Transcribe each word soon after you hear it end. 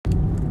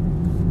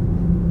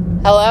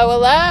Hello,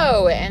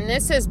 hello, and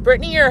this is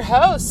Brittany, your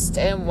host,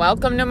 and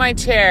welcome to my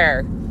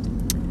chair.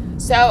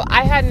 So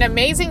I had an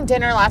amazing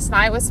dinner last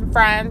night with some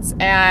friends,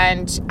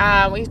 and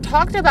we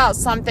talked about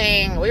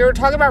something. We were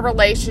talking about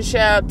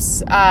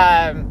relationships,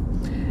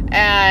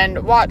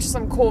 and watched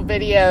some cool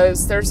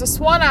videos. There's this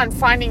one on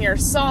finding your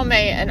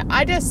soulmate, and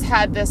I just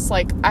had this,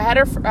 I had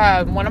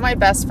one of my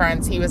best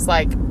friends, he was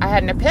like, I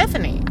had an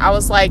epiphany. I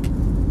was like,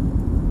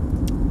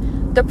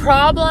 the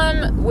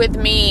problem with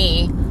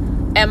me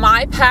and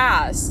my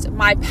past,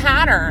 my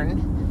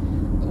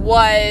pattern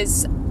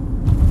was,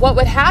 what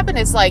would happen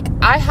is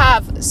I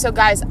have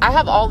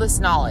all this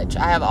knowledge.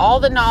 I have all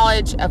the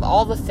knowledge of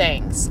all the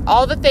things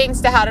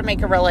to how to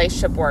make a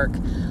relationship work,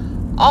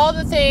 all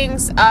the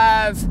things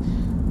of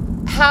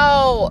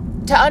how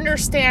to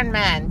understand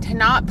men, to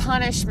not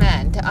punish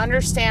men, to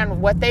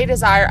understand what they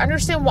desire,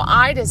 understand what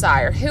I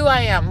desire, who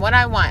I am, what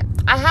I want.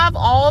 I have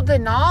all the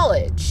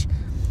knowledge.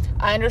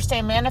 I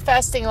understand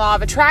manifesting, law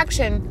of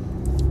attraction,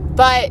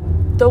 but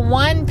the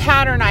one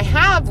pattern I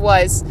have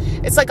was,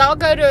 it's like I'll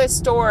go to a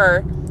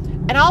store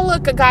and I'll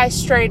look a guy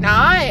straight in the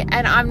eye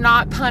and I'm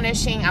not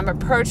punishing, I'm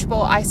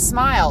approachable, I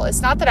smile. It's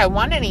not that I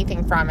want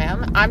anything from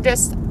him.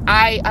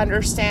 I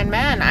understand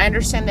men. I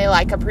understand they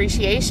like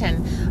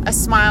appreciation. A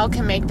smile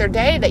can make their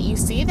day, that you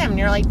see them and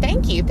you're like,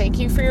 thank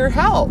you for your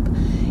help.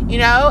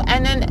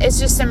 And then it's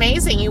just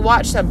amazing. You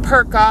watch them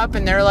perk up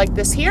and they're like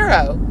this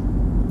hero.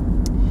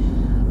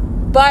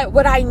 But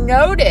what I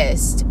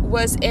noticed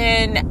was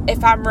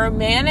if I'm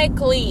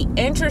romantically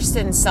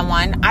interested in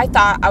someone, I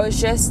thought I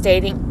was just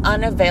dating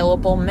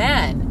unavailable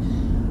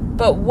men.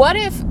 But what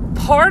if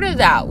part of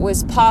that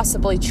was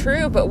possibly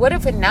true? But what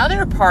if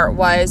another part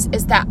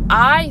is that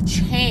I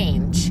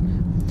change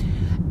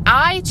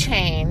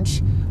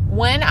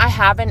when I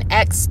have an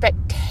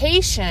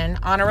expectation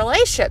on a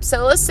relationship.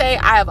 So let's say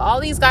I have all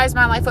these guys in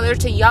my life, whether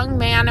it's a young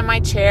man in my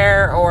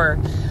chair or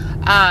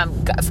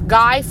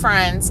guy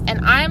friends,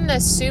 and I'm the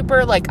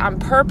super, I'm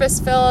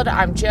purpose-filled,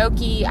 I'm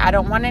jokey, I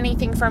don't want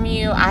anything from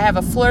you, I have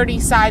a flirty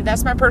side,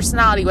 that's my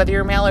personality, whether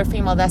you're male or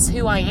female, that's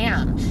who I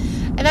am,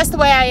 and that's the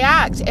way I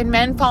act, and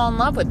men fall in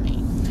love with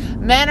me.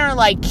 Men are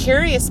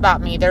curious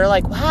about me, they're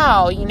like,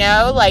 wow,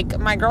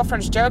 my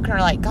girlfriend's joking, or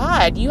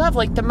God, you have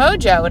the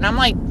mojo, and I'm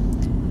like,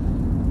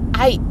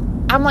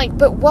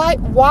 but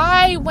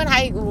why when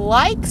I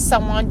like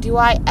someone do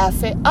I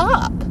F it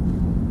up?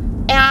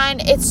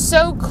 And it's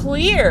so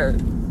clear.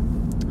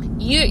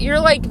 You're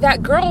like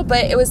that girl,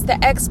 but it was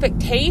the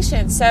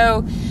expectation.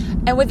 So,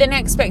 and with an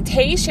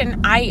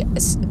expectation,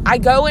 I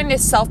go into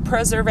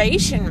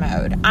self-preservation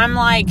mode. I'm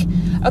like,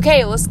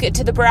 okay, let's get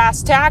to the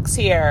brass tacks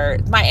here.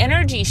 My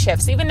energy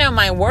shifts. Even though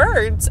my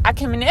words, I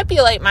can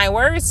manipulate my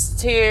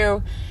words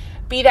to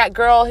be that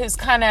girl who's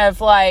kind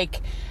of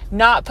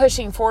not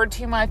pushing forward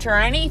too much or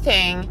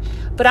anything,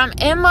 but I'm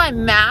in my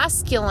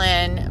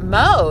masculine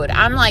mode.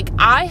 I'm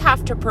I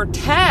have to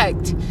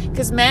protect,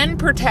 because men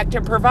protect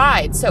and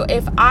provide. So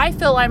if I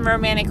feel I'm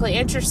romantically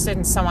interested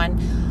in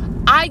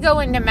someone, I go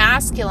into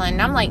masculine.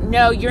 And I'm like,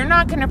 no, you're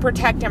not going to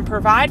protect and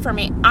provide for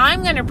me.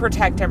 I'm going to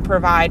protect and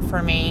provide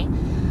for me.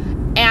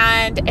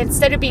 And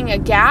instead of being a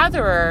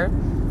gatherer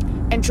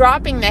and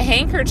dropping the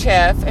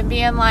handkerchief and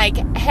being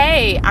like,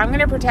 hey, I'm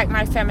going to protect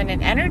my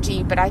feminine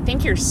energy, but I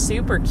think you're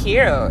super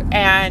cute.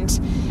 And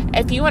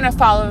if you want to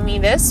follow me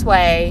this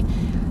way,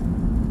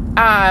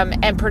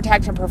 and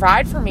protect and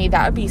provide for me,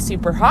 that would be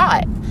super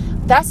hot.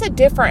 That's a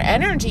different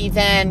energy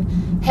than,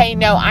 hey,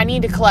 no, I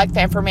need to collect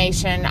the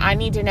information. I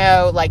need to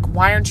know,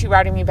 why aren't you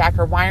writing me back?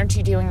 Or why aren't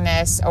you doing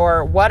this?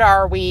 Or what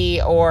are we?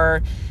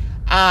 Or,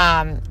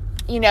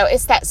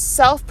 it's that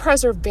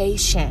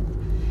self-preservation.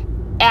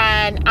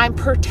 And I'm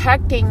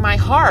protecting my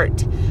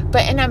heart,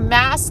 but in a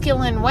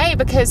masculine way,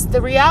 because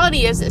the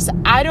reality is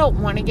I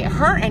don't want to get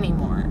hurt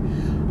anymore.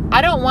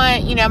 I don't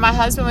want, my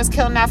husband was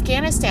killed in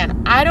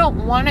Afghanistan. I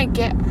don't want to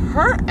get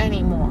hurt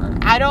anymore.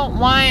 I don't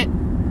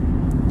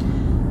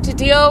want to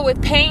deal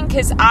with pain,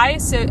 because I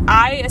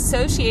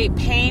associate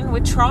pain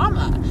with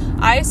trauma.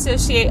 I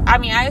associate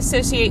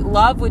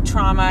love with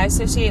trauma. I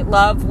associate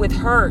love with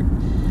hurt,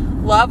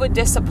 love with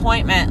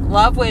disappointment,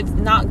 love with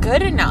not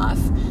good enough.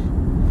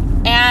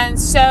 And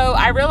so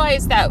I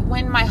realized that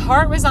when my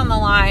heart was on the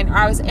line, or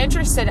I was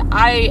interested,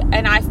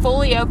 I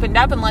fully opened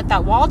up and let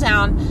that wall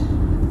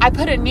down. I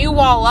put a new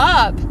wall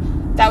up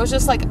that was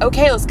just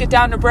okay, let's get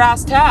down to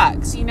brass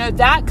tacks,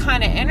 that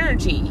kind of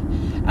energy.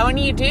 And when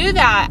you do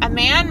that, a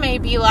man may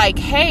be like,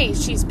 hey,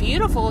 she's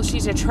beautiful,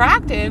 she's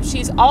attractive,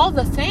 she's all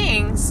the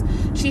things,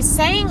 she's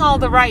saying all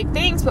the right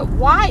things, but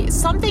why?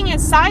 Something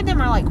inside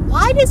them are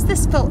why does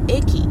this feel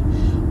icky?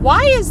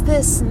 Why is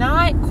this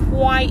not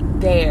quite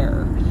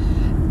there?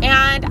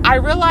 And I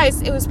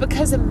realized it was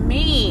because of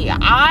me.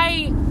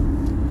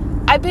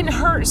 I've been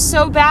hurt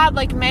so bad,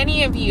 like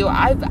many of you.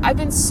 I've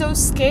been so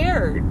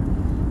scared.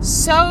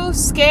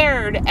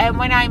 And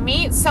when I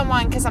meet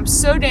someone, because I'm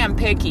so damn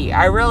picky,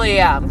 I really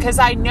am, because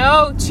I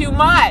know too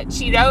much,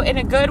 in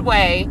a good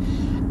way.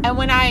 And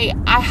when I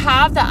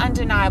have the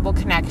undeniable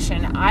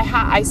connection,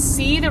 I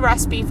see the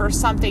recipe for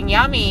something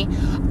yummy,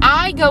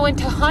 I go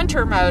into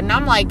hunter mode, and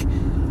I'm like,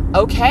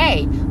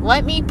 okay,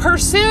 let me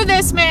pursue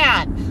this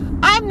man.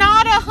 I'm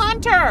not a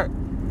hunter.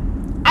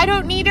 I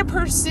don't need to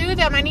pursue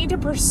them. I need to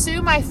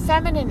pursue my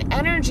feminine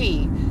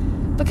energy.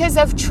 Because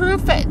of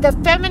the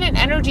feminine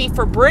energy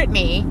for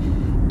Brittany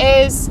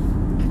is,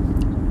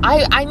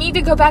 I need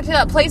to go back to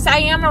that place I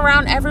am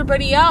around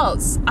everybody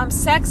else. I'm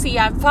sexy.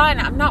 I'm fun.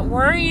 I'm not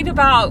worried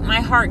about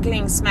my heart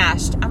getting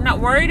smashed. I'm not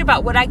worried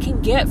about what I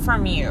can get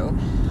from you.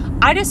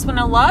 I just want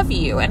to love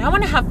you and I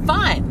want to have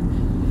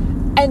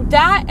fun. And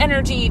that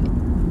energy,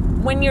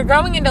 when you're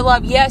going into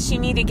love, yes, you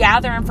need to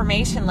gather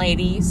information,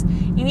 ladies.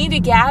 You need to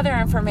gather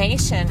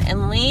information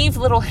and leave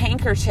little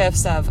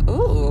handkerchiefs of,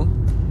 ooh,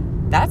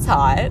 that's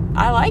hot.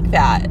 I like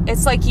that.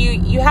 It's like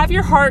you have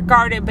your heart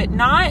guarded, but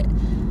not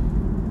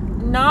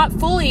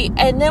fully.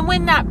 And then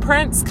when that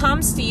prince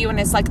comes to you and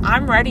it's like,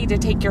 I'm ready to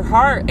take your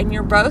heart, and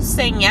you're both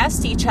saying yes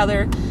to each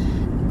other,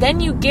 then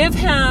you give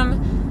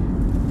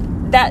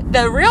him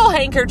the real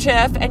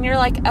handkerchief and you're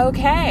like,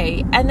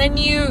 okay. And then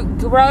you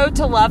grow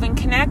to love and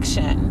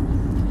connection.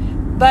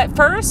 But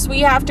first,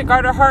 we have to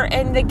guard our heart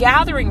in the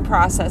gathering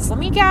process. Let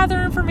me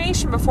gather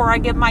information before I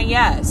give my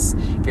yes.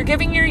 If you're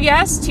giving your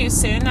yes too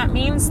soon, that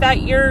means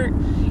that you're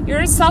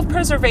in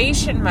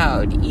self-preservation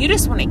mode. You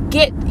just want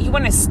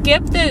to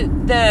skip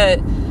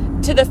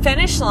to the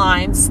finish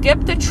line,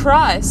 skip the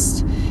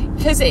trust,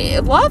 because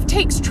love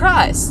takes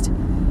trust.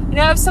 You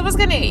know, if someone's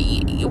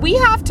we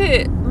have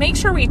to make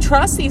sure we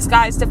trust these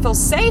guys to feel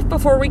safe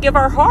before we give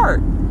our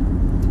heart.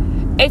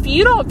 If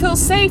you don't feel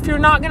safe, you're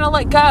not going to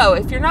let go.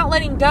 If you're not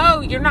letting go,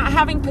 you're not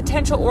having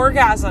potential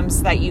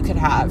orgasms that you could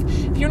have.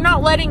 If you're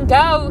not letting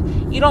go,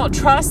 you don't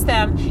trust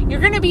them, you're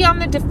going to be on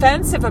the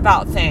defensive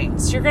about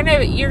things. You're going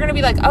to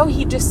be like, oh,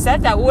 he just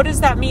said that. What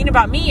does that mean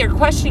about me? You're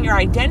questioning your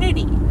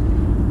identity.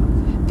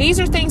 These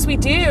are things we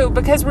do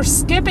because we're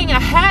skipping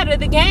ahead of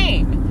the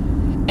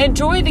game.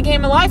 Enjoy the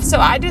game of life. So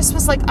I just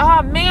was like,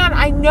 oh man,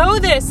 I know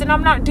this and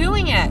I'm not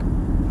doing it.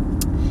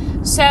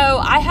 So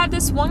I had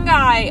this one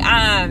guy,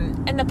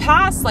 in the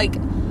past, like,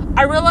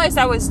 I realized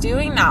I was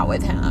doing that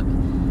with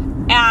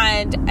him.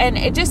 And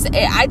I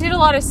did a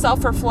lot of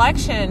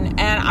self-reflection,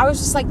 and I was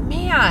just like,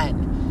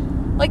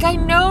 man, like, I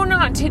know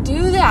not to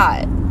do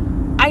that.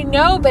 I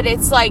know, but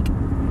it's like,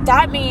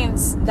 that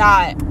means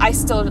that I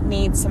still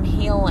need some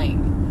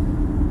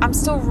healing. I'm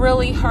still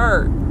really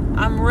hurt.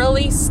 I'm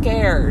really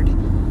scared.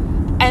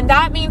 And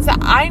that means that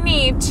I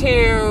need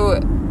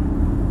to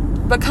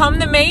become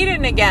the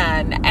maiden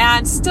again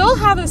and still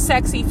have a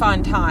sexy,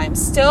 fun time.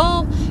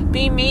 Still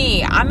be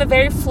me. I'm a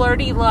very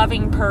flirty,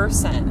 loving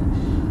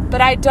person.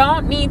 But I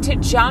don't need to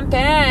jump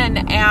in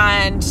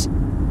and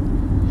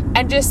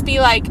just be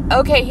like,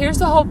 okay, here's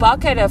the whole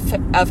bucket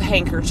of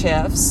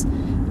handkerchiefs.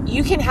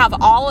 You can have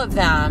all of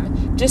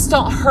them. Just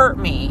don't hurt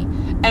me.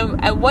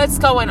 And what's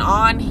going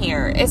on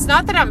here? It's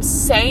not that I'm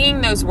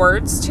saying those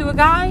words to a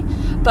guy,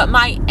 but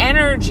my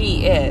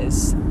energy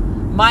is.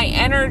 My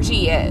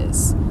energy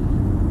is.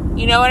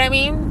 You know what I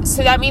mean?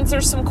 So that means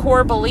there's some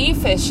core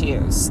belief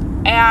issues.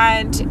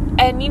 And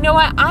you know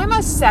what? I'm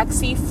a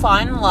sexy,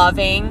 fun,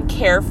 loving,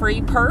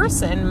 carefree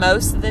person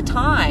most of the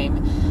time.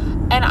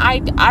 And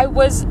I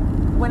was,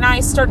 when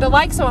I started to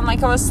like someone,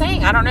 like I was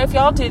saying, I don't know if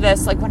y'all do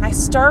this, like when I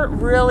start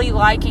really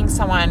liking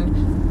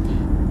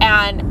someone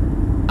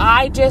and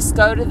I just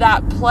go to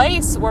that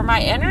place where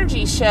my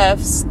energy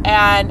shifts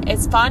and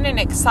it's fun and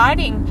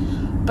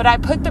exciting, but I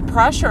put the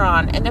pressure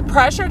on, and the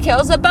pressure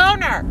kills a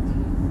boner.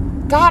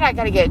 God, I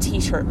got to get a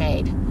t-shirt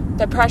made.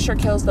 The pressure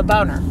kills the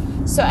boner.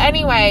 So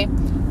anyway,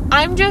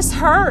 I'm just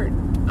hurt.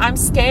 I'm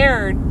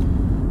scared,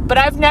 but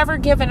I've never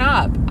given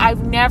up.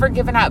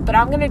 But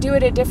I'm going to do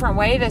it a different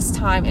way this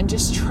time and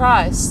just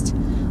trust,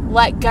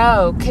 let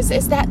go. Because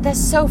that's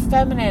so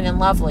feminine and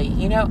lovely.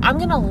 You know, I'm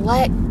going to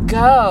let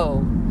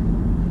go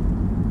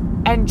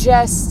and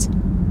just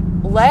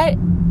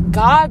let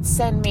God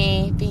send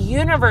me, the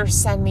universe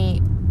send me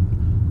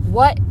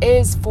what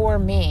is for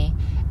me.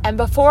 And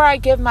before I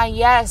give my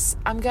yes,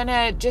 I'm going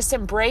to just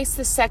embrace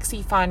the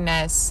sexy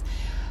funness.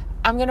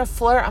 I'm going to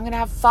flirt. I'm going to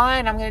have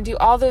fun. I'm going to do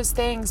all those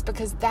things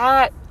because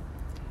that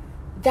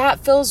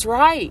feels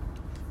right.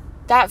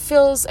 That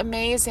feels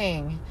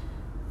amazing.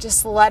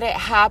 Just let it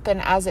happen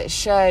as it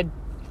should,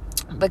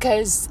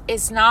 because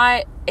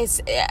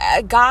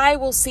a guy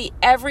will see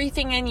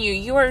everything in you.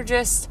 You are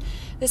just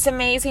this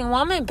amazing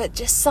woman, but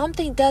just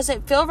something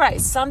doesn't feel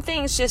right.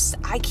 Something's just,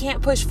 I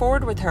can't push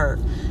forward with her.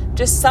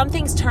 Just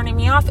something's turning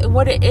me off. And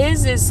what it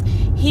is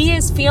he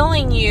is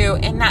feeling you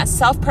in that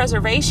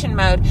self-preservation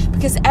mode,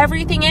 because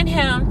everything in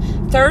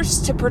him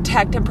thirsts to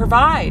protect and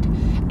provide.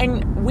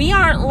 And we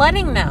aren't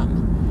letting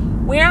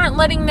them. We aren't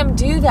letting them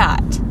do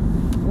that.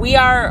 We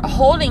are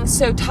holding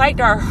so tight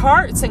to our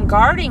hearts and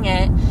guarding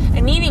it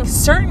and needing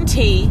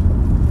certainty.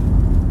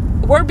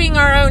 We're being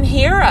our own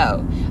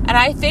hero. And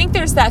I think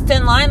there's that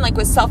thin line, like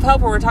with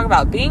self-help, where we're talking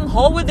about being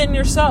whole within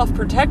yourself,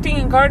 protecting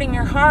and guarding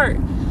your heart.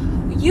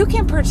 You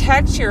can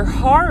protect your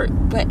heart,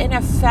 but in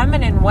a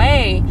feminine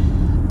way,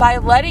 by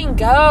letting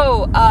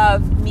go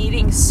of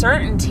needing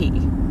certainty,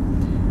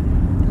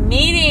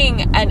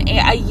 needing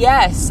a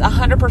yes,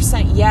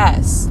 100%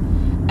 yes,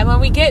 And when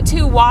we get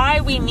to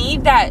why we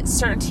need that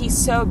certainty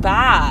so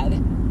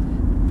bad,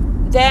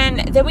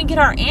 then we get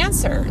our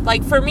answer.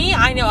 Like for me,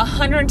 I know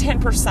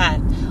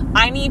 110%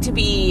 I need to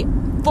be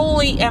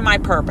fully in my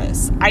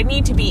purpose. I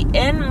need to be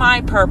in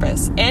my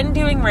purpose, in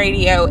doing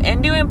radio,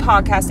 in doing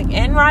podcasting,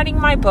 in writing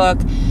my book.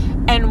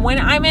 And when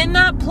I'm in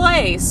that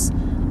place,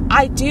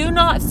 I do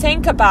not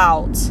think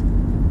about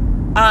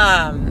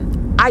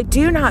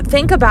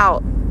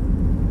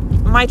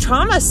my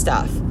trauma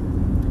stuff.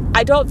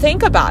 I don't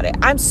think about it.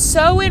 I'm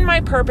so in my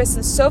purpose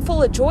and so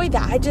full of joy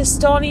that I just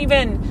don't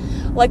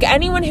even, like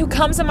anyone who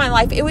comes in my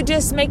life, it would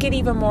just make it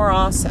even more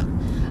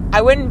awesome.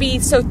 I wouldn't be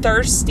so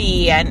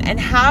thirsty and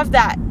have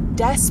that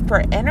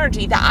desperate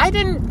energy that I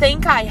didn't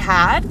think I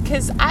had,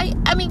 because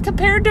I mean,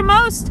 compared to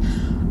most,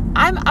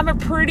 I'm a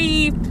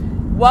pretty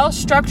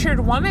well-structured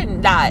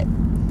woman that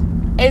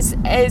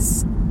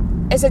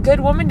is a good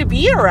woman to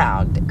be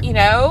around. You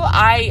know,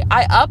 I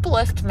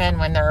uplift men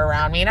when they're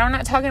around me. And I'm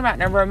not talking about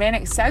in a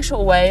romantic,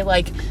 sexual way.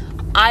 Like,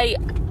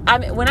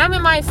 when I'm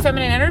in my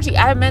feminine energy,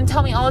 I have men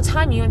tell me all the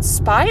time, you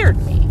inspired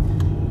me.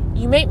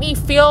 You make me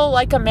feel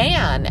like a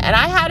man. And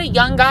I had a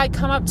young guy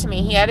come up to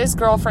me. He had his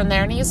girlfriend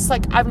there. And he's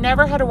like, I've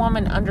never had a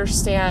woman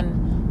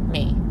understand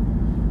me.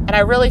 And I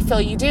really feel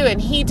you do.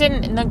 And he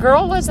didn't. And the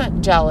girl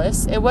wasn't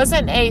jealous. It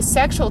wasn't a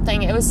sexual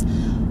thing. It was,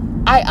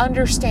 I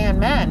understand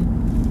men.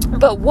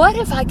 But what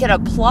if I could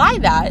apply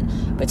that,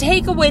 but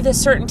take away the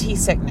certainty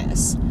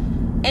sickness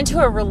into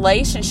a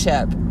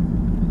relationship?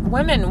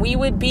 Women, we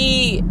would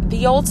be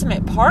the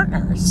ultimate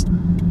partners.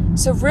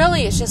 So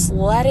really, it's just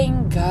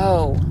letting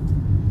go.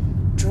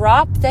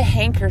 Drop the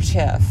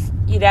handkerchief,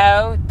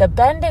 the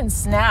bend and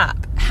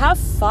snap. Have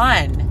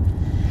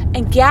fun.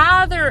 And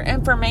gather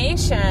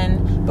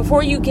information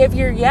before you give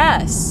your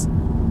yes.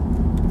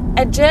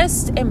 And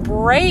just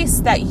embrace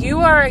that you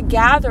are a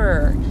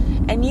gatherer.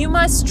 And you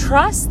must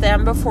trust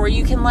them before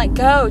you can let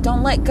go.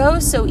 Don't let go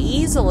so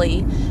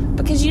easily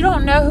because you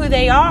don't know who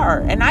they are.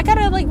 And I got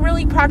to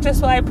really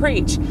practice what I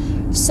preach.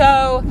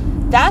 So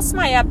that's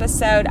my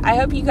episode. I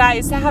hope you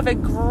guys have a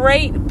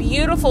great,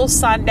 beautiful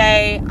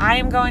Sunday. I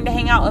am going to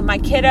hang out with my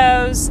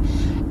kiddos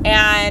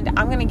and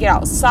I'm going to get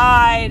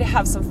outside,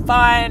 have some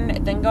fun,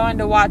 then going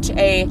to watch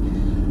a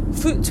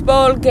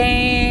football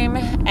game.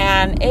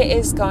 And it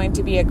is going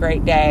to be a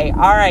great day.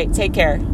 All right, take care.